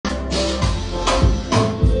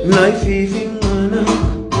Nai Fifi mwana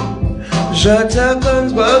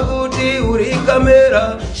zvatakanzwa kuti uri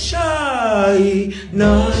kamera shy.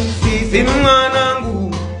 Nai Fifi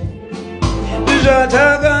mwanangu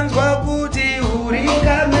zvatakanzwa kuti uri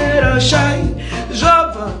kamera shy.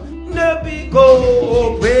 Zvabva nepiko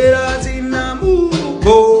kwera dzina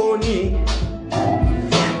mugoni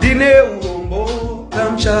dine urombo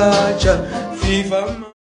kamchacha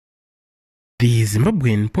FIFA. The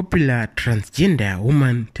Zimbabwean popular transgender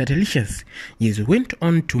woman Tatelicious went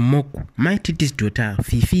on to mock My Titi's daughter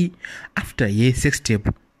Fifi after her sex tape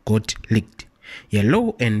got leaked.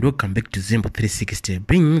 Hello and welcome back to Zimbo 360,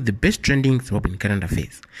 bringing the best trending Zimbabwean current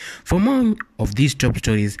affairs. For more of these top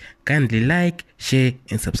stories, kindly like, share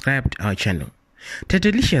and subscribe to our channel.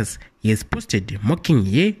 Tatelicious has posted mocking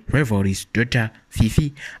her rival's daughter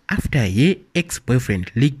Fifi after her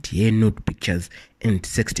ex-boyfriend leaked her nude pictures and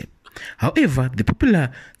sex tape. However, the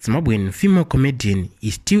popular Zimbabwean female comedian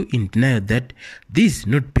is still in denial that these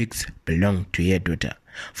nude pics belong to her daughter.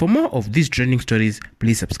 For more of these trending stories,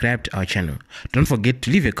 please subscribe to our channel. Don't forget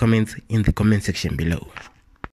to leave your comments in the comment section below.